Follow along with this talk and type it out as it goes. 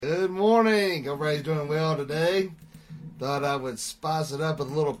morning. Everybody's doing well today. Thought I would spice it up with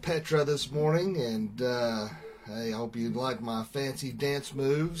a little Petra this morning, and hey, I hope you like my fancy dance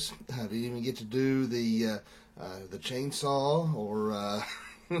moves. I didn't even get to do the chainsaw or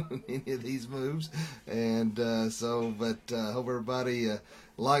any of these moves, and hope everybody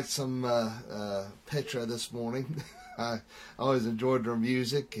liked some Petra this morning. I always enjoyed their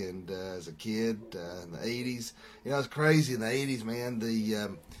music, and as a kid in the 80s, it's crazy in the 80s, man.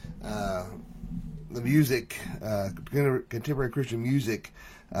 The music, contemporary Christian music,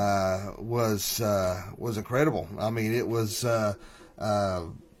 was incredible. I mean, it was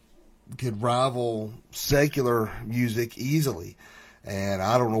could rival secular music easily. And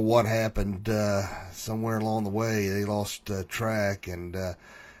I don't know what happened somewhere along the way. They lost track, and I'll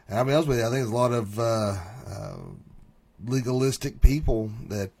be honest with you, I think there's a lot of legalistic people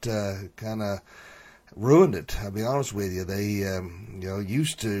that kind of ruined it. I'll be honest with you. They,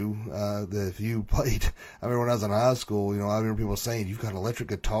 used to, if you played, I remember when I was in high school, I remember people saying, you've got an electric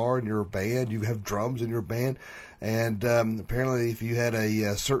guitar in your band, you have drums in your band, and apparently if you had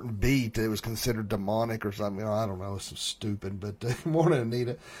a certain beat, it was considered demonic or something. I don't know, it's so stupid, but good morning,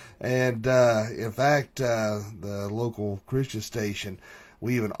 Anita. And in fact, the local Christian station,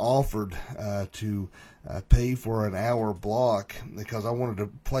 we even offered to pay for an hour block because I wanted to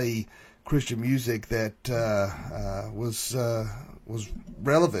play Christian music that was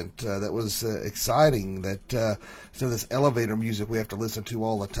relevant, that was exciting, that instead of this elevator music we have to listen to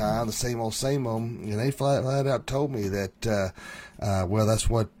all the time, the same old, and they flat out told me that, that's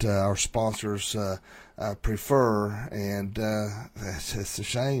what our sponsors prefer, and it's a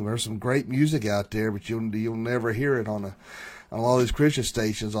shame. There's some great music out there, but you'll never hear it on all these Christian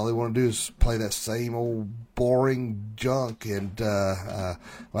stations. All they want to do is play that same old boring junk. And,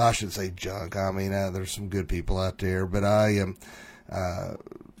 I shouldn't say junk. I mean, there's some good people out there, but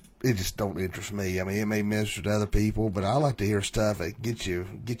it just don't interest me. I mean, it may minister to other people, but I like to hear stuff that get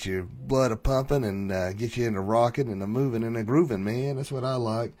your blood a pumping and get you into rocking and a moving and a grooving, man. That's what I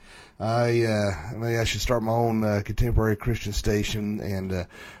like. Maybe I should start my own contemporary Christian station and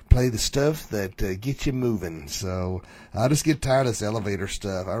play the stuff that gets you moving. So I just get tired of this elevator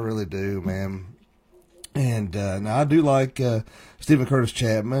stuff. I really do, man. And now I do like Stephen Curtis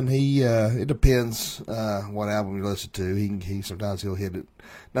Chapman. He it depends what album you listen to. He sometimes he'll hit it,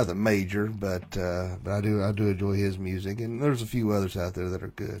 nothing major, but I do enjoy his music. And there's a few others out there that are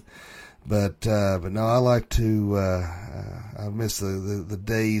good. But no, I like to. I miss the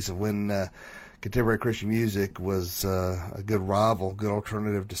days of when contemporary Christian music was a good rival, good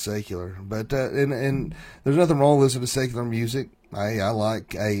alternative to secular. But and there's nothing wrong with listening to secular music.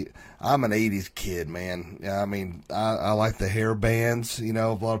 I'm an 80s kid, man. I mean, I like the hair bands. A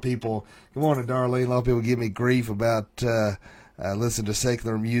lot of people, good morning, Darlene. A lot of people give me grief about listening to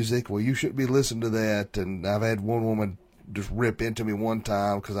secular music. Well, you shouldn't be listening to that. And I've had one woman just rip into me one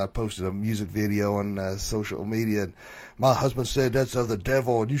time because I posted a music video on social media. And my husband said that's of the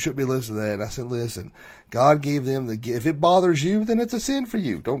devil and you shouldn't be listening to that. And I said, listen, God gave them the gift. If it bothers you, then it's a sin for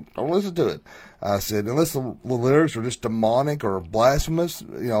you. Don't listen to it. I said, unless the lyrics are just demonic or blasphemous,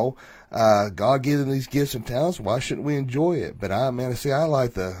 God gave them these gifts and talents. Why shouldn't we enjoy it? But I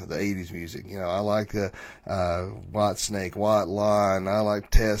like the 80s music. I like the White Snake, White Lion. I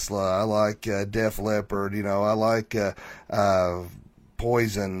like Tesla. I like Def Leppard. I like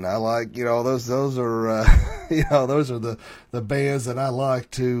Poison. I like, those are, those are the bands that I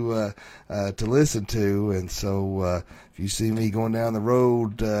like to listen to. And so, if you see me going down the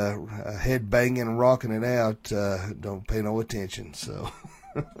road, head banging and rocking it out, don't pay no attention. So,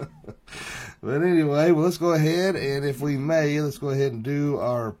 but anyway, let's go ahead. And if we may, let's go ahead and do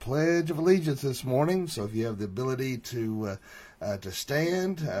our Pledge of Allegiance this morning. So if you have the ability to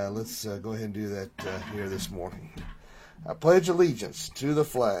stand, let's go ahead and do that here this morning. I pledge allegiance to the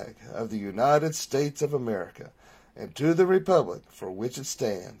flag of the United States of America and to the republic for which it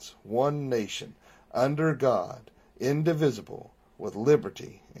stands, one nation, under God, indivisible, with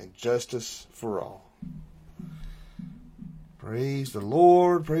liberty and justice for all. Praise the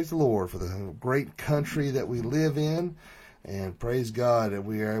Lord for the great country that we live in, and praise God that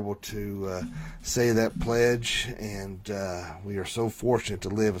we are able to say that pledge, and we are so fortunate to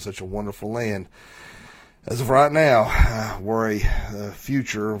live in such a wonderful land. As of right now, worry the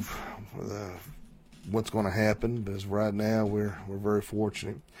future of what's going to happen, but as of right now, we're very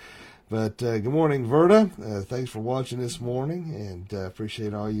fortunate. But good morning, Verda. Thanks for watching this morning, and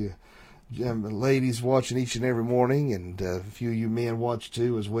appreciate all you ladies watching each and every morning, and a few of you men watch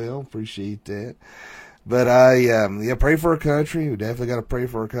too as well. Appreciate that. But I pray for our country. We definitely got to pray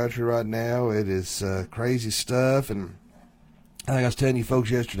for our country right now. It is crazy stuff, and I was telling you folks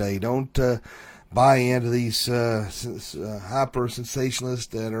yesterday, don't buy into these hyper sensationalists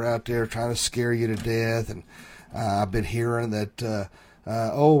that are out there trying to scare you to death. And I've been hearing that,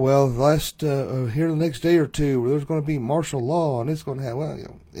 here the next day or two, there's going to be martial law and it's going to happen.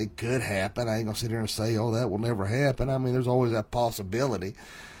 Well, it could happen. I ain't going to sit here and say, that will never happen. I mean, there's always that possibility.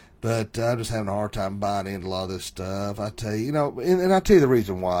 But I'm just having a hard time buying into a lot of this stuff. I tell you, and I'll tell you the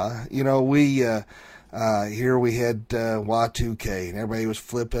reason why. Here we had Y2K, and everybody was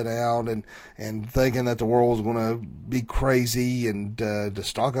flipping out and thinking that the world was going to be crazy and to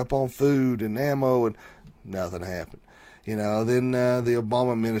stock up on food and ammo, and nothing happened. Then the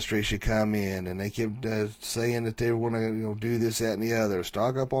Obama administration come in, and they kept saying that they were going to do this, that, and the other,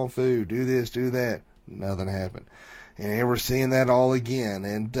 stock up on food, do this, do that. Nothing happened. And we're seeing that all again.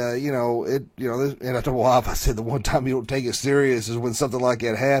 And, and I told my wife, I said the one time you don't take it serious is when something like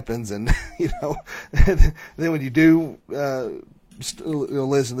that happens. And, then when you do,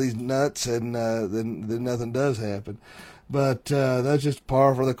 listen to these nuts and, then nothing does happen. But, that's just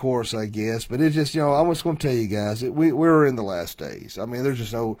par for the course, I guess. But it's just, I'm just going to tell you guys, we're in the last days. I mean, there's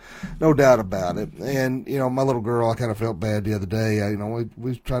just no doubt about it. And, my little girl, I kind of felt bad the other day. We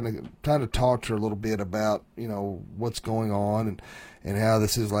was trying to talk to her a little bit about, what's going on and how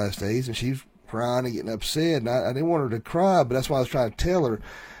this is last days. And she's crying and getting upset. And I didn't want her to cry, but that's why I was trying to tell her,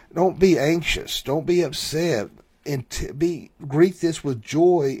 don't be anxious. Don't be upset. And greet this with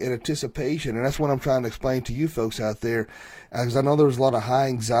joy and anticipation. And that's what I'm trying to explain to you folks out there, because I know there's a lot of high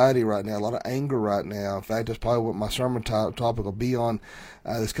anxiety right now, a lot of anger right now. In fact, that's probably what my sermon topic will be on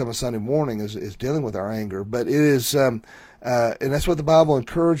this coming Sunday morning, is dealing with our anger. But it is, and that's what the Bible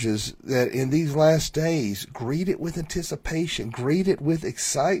encourages, that in these last days, greet it with anticipation, greet it with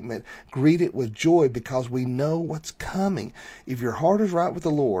excitement, greet it with joy, because we know what's coming. If your heart is right with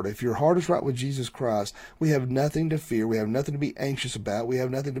the Lord, if your heart is right with Jesus Christ, we have nothing to fear, we have nothing to be anxious about, we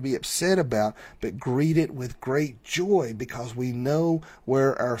have nothing to be upset about, but greet it with great joy, because we know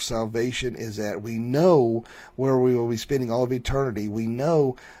where our salvation is at. We know where we will be spending all of eternity. We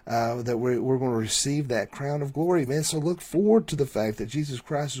know that we're going to receive that crown of glory, man. So look forward to the fact that Jesus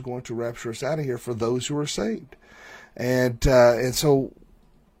Christ is going to rapture us out of here for those who are saved. And so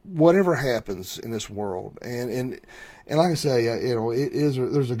whatever happens in this world, and like I say,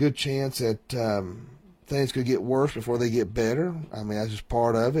 there's a good chance that things could get worse before they get better. I mean, that's just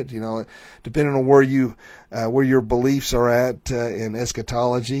part of it. Depending on where your beliefs are at in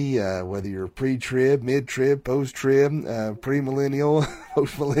eschatology, whether you're pre-trib, mid-trib, post-trib, premillennial,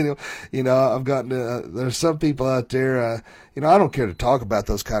 post-millennial. I've gotten there's some people out there. I don't care to talk about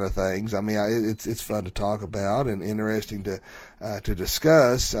those kind of things. I mean, it's fun to talk about and interesting to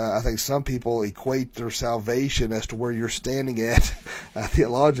discuss. I think some people equate their salvation as to where you're standing at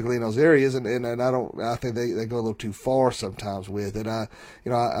theologically in those areas, and I think they go a little too far sometimes with it. I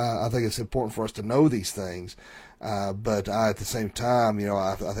think it's important for us to know these things, but at the same time,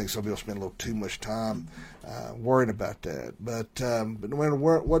 I think some people spend a little too much time worrying about that. But no matter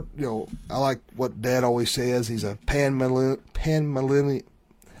what, I like what Dad always says. He's a pan-millennial.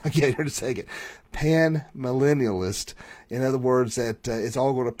 I can't hear to say it. Pan-millennialist. In other words, that it's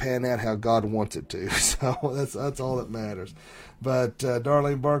all going to pan out how God wants it to. So that's all that matters. But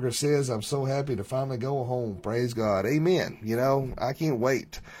Darlene Barker says, I'm so happy to finally go home. Praise God. Amen. I can't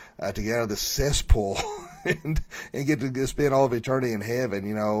wait to get out of this cesspool and get to spend all of eternity in heaven,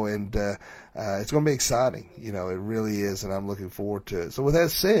 and it's going to be exciting. It really is, and I'm looking forward to it. So with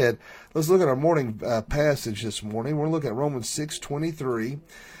that said, let's look at our morning passage this morning. We're looking at Romans 6:23.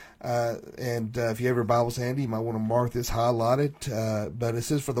 And if you have your Bibles handy, you might want to mark this, highlight it. But it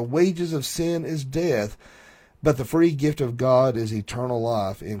says, for the wages of sin is death, but the free gift of God is eternal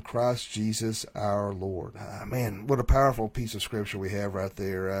life in Christ Jesus our Lord. Man, what a powerful piece of scripture we have right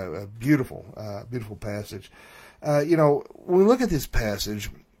there. A beautiful passage. When we look at this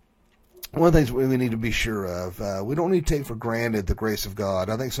passage, one of the things we need to be sure of, we don't need to take for granted the grace of God.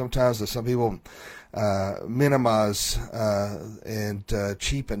 I think sometimes that some people minimize and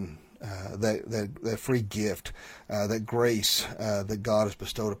cheapen that free gift, that grace that God has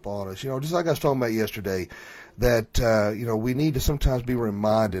bestowed upon us. Just like I was talking about yesterday, that we need to sometimes be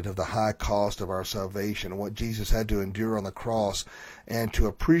reminded of the high cost of our salvation and what Jesus had to endure on the cross, and to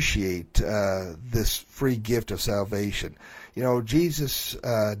appreciate this free gift of salvation. Jesus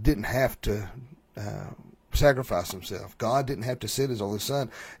didn't have to sacrifice himself. God didn't have to send his only son.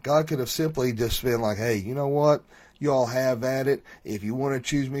 God could have simply just been like, hey, you know what? You all have at it. If you want to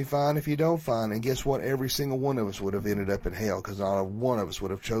choose me, fine. If you don't, fine. And guess what? Every single one of us would have ended up in hell, because not one of us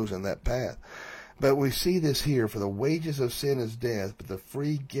would have chosen that path. But we see this here, for the wages of sin is death, but the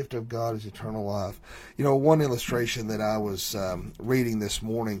free gift of God is eternal life. One illustration that I was reading this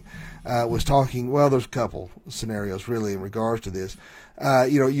morning was talking, well, there's a couple scenarios really in regards to this.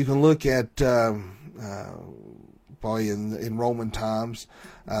 You can look at probably in Roman times,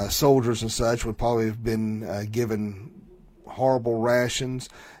 soldiers and such would probably have been given horrible rations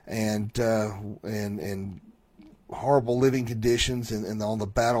and horrible living conditions on the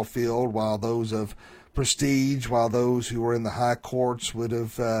battlefield, while those of prestige, while those who were in the high courts would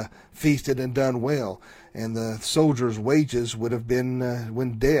have feasted and done well. And the soldier's wages would have been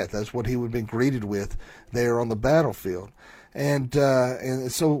death. That's what he would have been greeted with there on the battlefield. And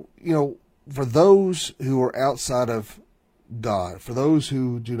so, for those who are outside of God, for those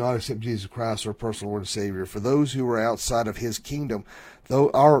who do not accept Jesus Christ, our personal Lord and Savior, for those who are outside of His kingdom, though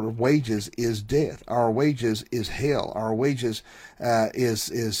our wages is death, our wages is hell, our wages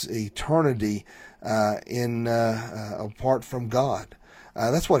is eternity apart from God.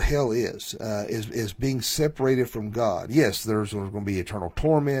 That's what hell is being separated from God. Yes, there's going to be eternal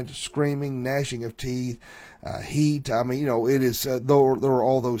torment, screaming, gnashing of teeth, heat. It is, there are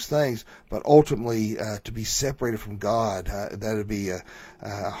all those things, but ultimately, to be separated from God, that would be a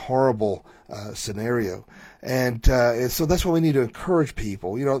horrible scenario. And so that's why we need to encourage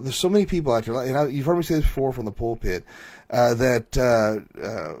people. There's so many people out there, and you've heard me say this before from the pulpit, that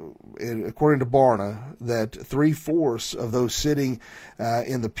according to Barna, that 3/4 of those sitting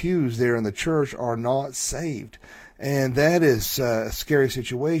in the pews there in the church are not saved. And that is a scary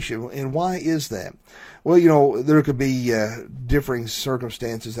situation. And why is that? Well, there could be differing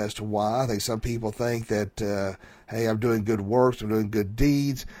circumstances as to why. I think some people think that, hey, I'm doing good works, I'm doing good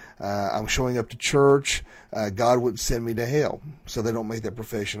deeds, I'm showing up to church, God wouldn't send me to hell, so they don't make that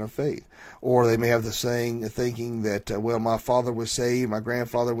profession of faith. Or they may have the thinking that, well, my father was saved, my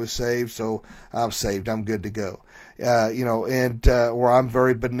grandfather was saved, so I'm saved, I'm good to go. Or I'm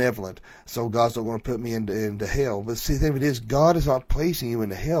very benevolent, so God's not going to put me into hell. But see, the thing of it is, God is not placing you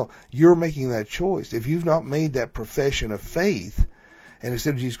into hell. You're making that choice. If you've not made that profession of faith, and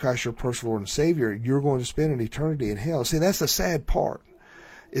accepted Jesus Christ your personal Lord and Savior, you're going to spend an eternity in hell. See, that's the sad part,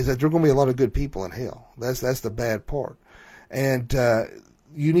 is that there are going to be a lot of good people in hell. That's the bad part. And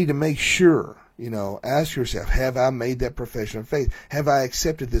you need to make sure, ask yourself, have I made that profession of faith? Have I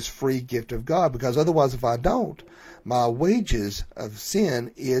accepted this free gift of God? Because otherwise, if I don't, my wages of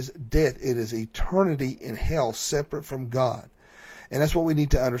sin is death. It is eternity in hell, separate from God. And that's what we need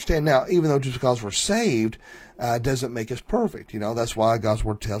to understand. Now, even though just because we're saved doesn't make us perfect. That's why God's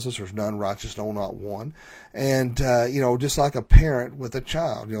Word tells us there's none righteous, no, not one. And, just like a parent with a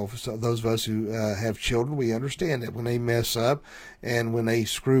child, for those of us who have children, we understand that when they mess up and when they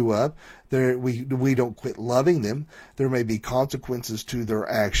screw up, we don't quit loving them. There may be consequences to their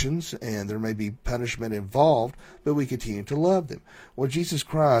actions, and there may be punishment involved, but we continue to love them. Well, Jesus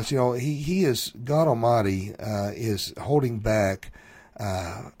Christ, He is, God Almighty, is holding back,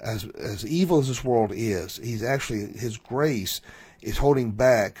 as evil as this world is, He's actually, His grace is holding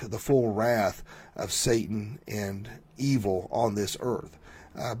back the full wrath of Satan and evil on this earth.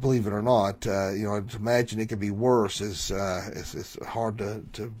 Believe it or not, to imagine it could be worse is hard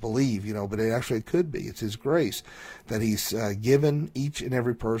to believe, but it could be. It's His grace that He's given each and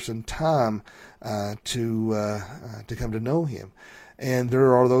every person time to come to know Him. And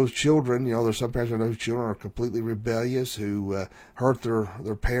there are those children, there's some parents whose children are completely rebellious, who hurt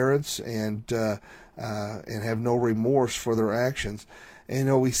their parents and have no remorse for their actions.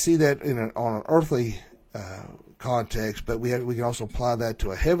 And we see that on an earthly context, but we can also apply that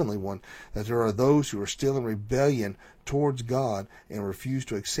to a heavenly one, that there are those who are still in rebellion towards God and refuse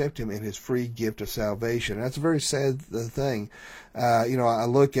to accept Him in His free gift of salvation. And that's a very sad thing. I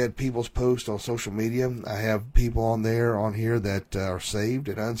look at people's posts on social media. I have people on here that are saved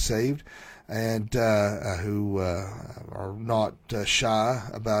and unsaved, and who are not shy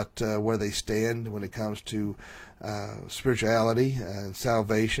about where they stand when it comes to spirituality and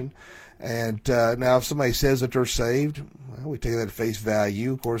salvation. And now if somebody says that they're saved, well, we take that at face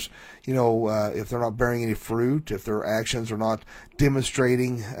value. Of course, if they're not bearing any fruit, if their actions are not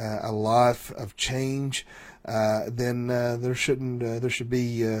demonstrating a life of change, then there should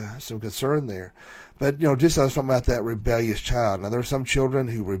be some concern there. But just I was talking about that rebellious child. Now there are some children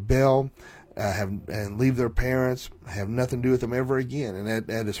who rebel and leave their parents, have nothing to do with them ever again, and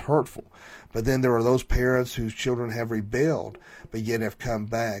that is hurtful. But then there are those parents whose children have rebelled, but yet have come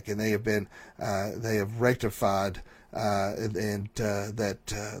back, and they have rectified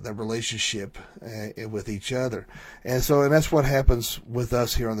that relationship with each other. And that's what happens with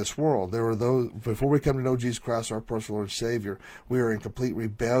us here on this world. There are those, before we come to know Jesus Christ, our personal Lord and Savior, we are in complete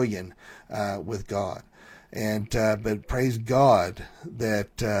rebellion with God. But praise God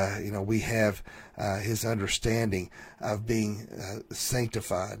that we have His understanding of being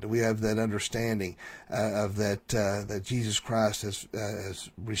sanctified. We have that understanding of that Jesus Christ has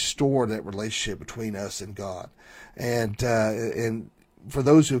restored that relationship between us and God. And for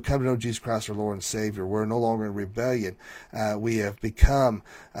those who have come to know Jesus Christ, our Lord and Savior, we're no longer in rebellion. We have become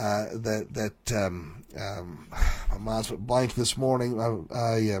my mind's went blank this morning.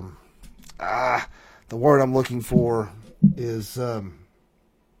 The word I'm looking for is,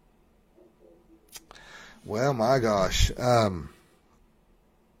 my gosh.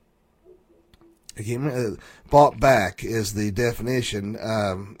 Bought back is the definition.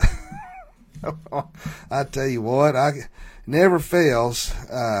 I tell you what, never fails.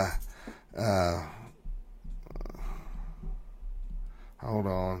 Hold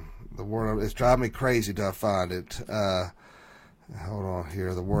on. The word, it's driving me crazy till I find it. Hold on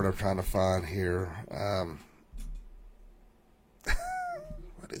here. The word I'm trying to find here.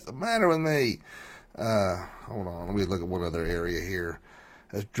 What is the matter with me? Hold on. Let me look at one other area here.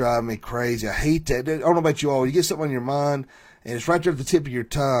 That's driving me crazy. I hate that. I don't know about you all. You get something on your mind, and it's right there at the tip of your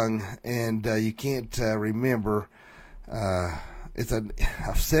tongue, and you can't remember. I've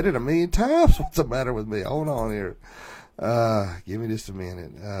said it a million times. What's the matter with me? Hold on here. Give me just a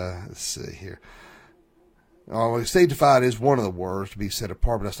minute. Let's see here. Oh, sanctified is one of the words to be set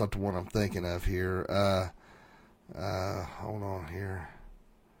apart, but that's not the one I'm thinking of here. Hold on here.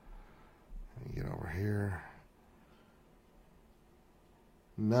 Let me get over here.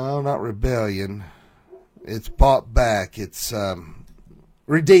 No, not rebellion. It's bought back. It's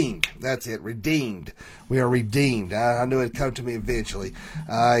redeemed. That's it. Redeemed. We are redeemed. I knew it'd come to me eventually.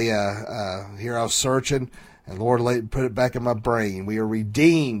 Here I was searching, and Lord put it back in my brain. We are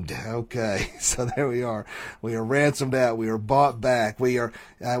redeemed. Okay, so there we are. We are ransomed out. We are bought back. We are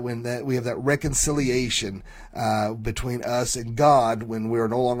we have that reconciliation between us and God when we are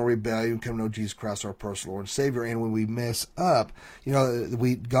no longer rebellion. We come to know Jesus Christ, our personal Lord and Savior. And when we mess up,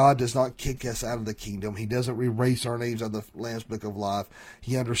 God does not kick us out of the kingdom. He doesn't erase our names out of the Lamb's Book of Life.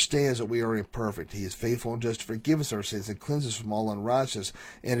 He understands that we are imperfect. He is faithful and just to forgive us our sins and cleanse us from all unrighteousness.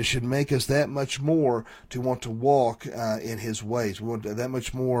 And it should make us that much more to want to walk in His ways. We want that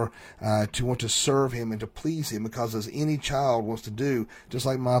much more to want to serve Him and to please Him, because as any child wants to do, just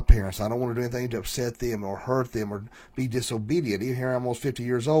like my parents, I don't want to do anything to upset them or hurt them or be disobedient. Even here I'm almost 50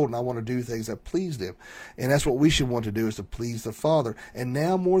 years old, and I want to do things that please them. And that's what we should want to do, is to please the Father. And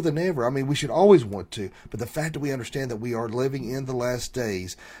now more than ever, we should always want to, but the fact that we understand that we are living in the last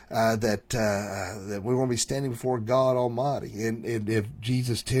days, that we're going to be standing before God Almighty. And if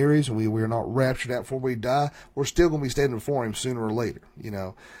Jesus tarries and we are not raptured out before we die, we're still going to be standing before Him sooner or later,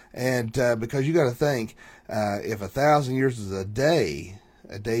 And because you got to think, if 1,000 years is a day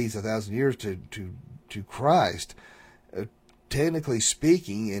is 1,000 years to Christ. Technically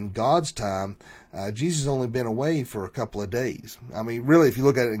speaking, in God's time, Jesus has only been away for a couple of days. Really, if you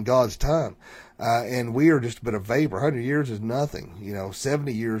look at it in God's time, and we are just a bit of vapor. 100 years is nothing.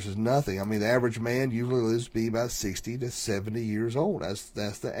 70 years is nothing. The average man usually lives to be about 60 to 70 years old.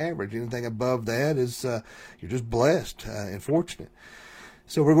 That's the average. Anything above that is you're just blessed and fortunate.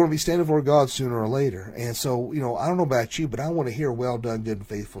 So we're going to be standing before God sooner or later. And so, I don't know about you, but I want to hear, well done, good and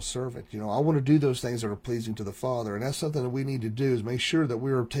faithful servant. I want to do those things that are pleasing to the Father. And that's something that we need to do, is make sure that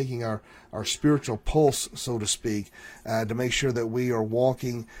we are taking our spiritual pulse, so to speak, to make sure that we are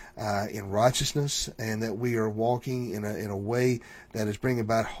walking in righteousness, and that we are walking in a way that is bringing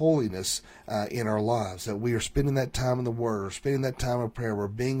about holiness in our lives, that we are spending that time in the Word, or spending that time in prayer, we're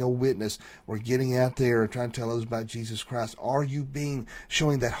being a witness, we're getting out there and trying to tell others about Jesus Christ. Are you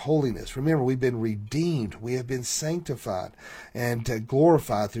showing that holiness? Remember, we've been redeemed, we have been sanctified and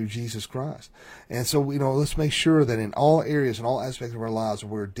glorified through Jesus Christ. And so, let's make sure that in all areas and all aspects of our lives,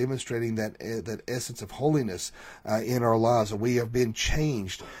 we're demonstrating that essence of holiness in our lives, that we have been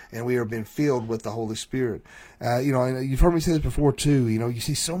changed and we have been filled with the Holy Spirit. And you've heard me say this before too. You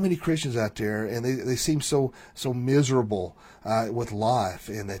see so many Christians out there, and they seem so miserable with life,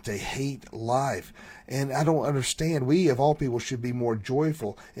 and that they hate life. And I don't understand. We, of all people, should be more joyful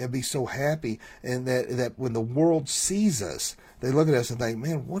joyful and be so happy, and that when the world sees us, they look at us and think,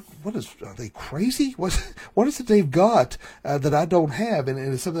 man, are they crazy? What is it they've got that I don't have? And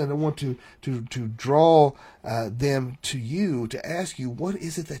it's something that I want to draw them to you, to ask you, what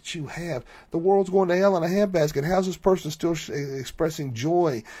is it that you have? The world's going to hell in a handbasket. How's this person still expressing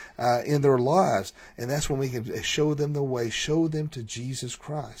joy in their lives? And that's when we can show them the way, show them to Jesus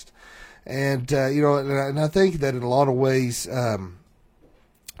Christ. And, and I think that in a lot of ways, our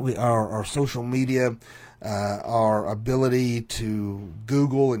social media, our ability to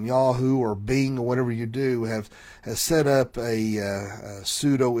Google and Yahoo or Bing or whatever you do has set up a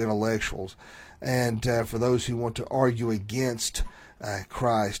pseudo-intellectuals. And for those who want to argue against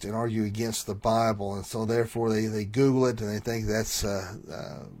Christ and argue against the Bible. And so therefore they Google it and they think that's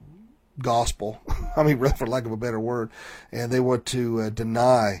gospel. I mean, for lack of a better word. And they want to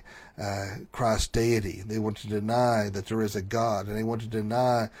deny Christ's deity. They want to deny that there is a God, and they want to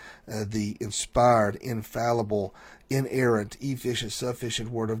deny the inspired, infallible, inerrant, efficient, sufficient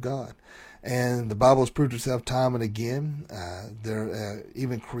Word of God. And the Bible has proved itself time and again.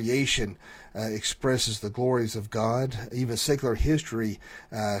 Even creation expresses the glories of God. Even secular history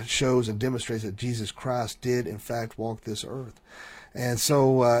shows and demonstrates that Jesus Christ did, in fact, walk this earth. And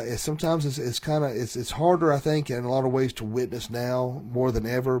so sometimes it's harder, I think, in a lot of ways to witness now more than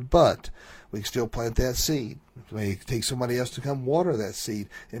ever, but we can still plant that seed. It may take somebody else to come water that seed.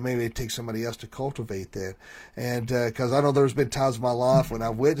 It may take somebody else to cultivate that. And because I know there's been times in my life when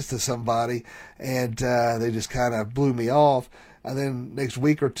I've witnessed to somebody and they just kind of blew me off. And then next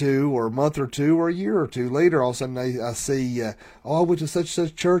week or two or a month or two or a year or two later, all of a sudden I see, I went to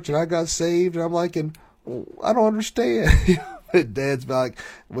such church and I got saved. And I'm like, I don't understand. Dad's like,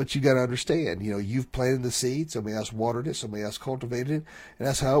 what you got to understand, you've planted the seed, somebody else watered it, somebody else cultivated it, and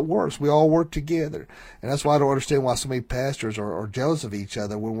that's how it works. We all work together. And that's why I don't understand why so many pastors are jealous of each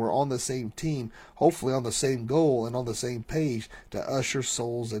other when we're on the same team, hopefully on the same goal and on the same page to usher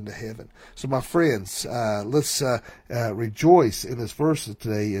souls into heaven. So my friends, let's rejoice in this verse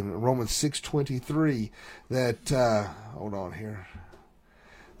today in Romans 6:23 that, hold on here.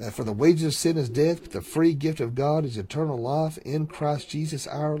 That for the wages of sin is death, but the free gift of God is eternal life in Christ Jesus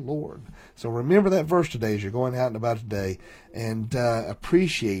our Lord. So remember that verse today as you're going out and about today, and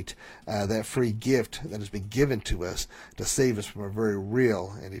appreciate that free gift that has been given to us to save us from a very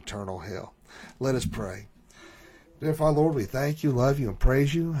real and eternal hell. Let us pray. Dear Father, Lord, we thank you, love you, and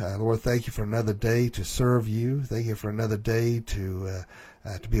praise you. Lord, thank you for another day to serve you. Thank you for another day to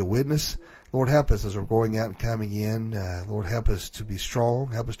be a witness. Lord, help us as we're going out and coming in. Lord, help us to be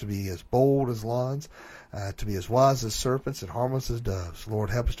strong. Help us to be as bold as lions, to be as wise as serpents and harmless as doves. Lord,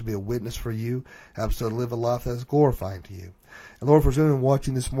 help us to be a witness for you. Help us to live a life that is glorifying to you. And Lord, for anyone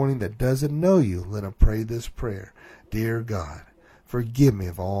watching this morning that doesn't know you, let them pray this prayer. Dear God, forgive me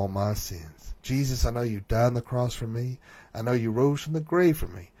of all my sins. Jesus, I know you died on the cross for me. I know you rose from the grave for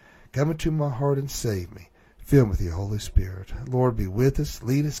me. Come into my heart and save me. Fill me with your Holy Spirit. Lord, be with us,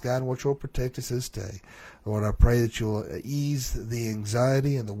 lead us, guide, and watch over, protect us this day. Lord, I pray that you'll ease the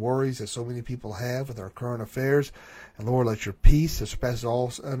anxiety and the worries that so many people have with our current affairs. And Lord, let your peace that surpasses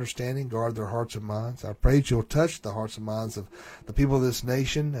all understanding guard their hearts and minds. I pray that you'll touch the hearts and minds of the people of this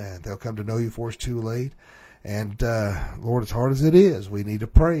nation, and they'll come to know you before it's too late. And Lord, as hard as it is, we need to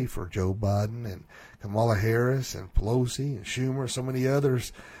pray for Joe Biden and Kamala Harris and Pelosi and Schumer and so many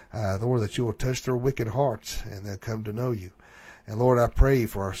others, Lord, that you will touch their wicked hearts and they'll come to know you. And Lord, I pray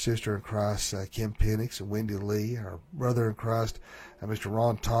for our sister in Christ, Kim Penix and Wendy Lee, our brother in Christ, Mr.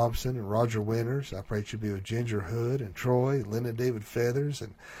 Ron Thompson and Roger Winters. I pray that you be with Ginger Hood and Troy, Linda David Feathers,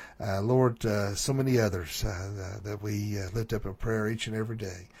 and Lord, so many others that we lift up in prayer each and every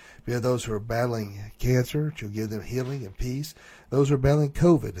day. Be with those who are battling cancer, that you'll give them healing and peace. Those who are battling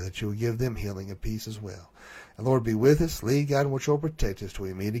COVID, that you'll give them healing and peace as well. And Lord, be with us, lead, guide, and watch over, protect us till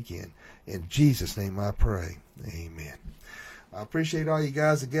we meet again. In Jesus' name I pray. Amen. I appreciate all you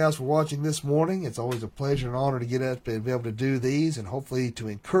guys and gals for watching this morning. It's always a pleasure and honor to get up and be able to do these and hopefully to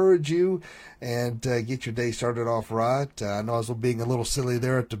encourage you and get your day started off right. I know I was being a little silly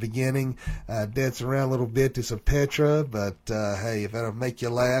there at the beginning, dancing around a little bit to some Petra, but hey, if that'll make you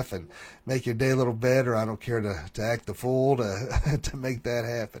laugh and make your day a little better, I don't care to act the fool to make that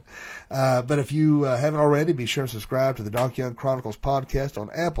happen. But if you haven't already, be sure to subscribe to the Donkey Young Chronicles podcast on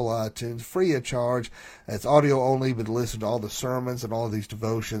Apple iTunes, free of charge. It's audio only, but listen to all the sermons and all of these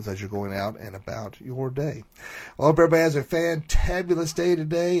devotions as you're going out and about your day. Well, I hope everybody has a fantabulous day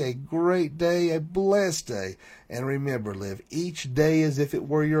today, a great day, a blessed day. And remember, live each day as if it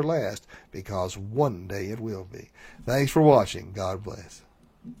were your last, because one day it will be. Thanks for watching. God bless.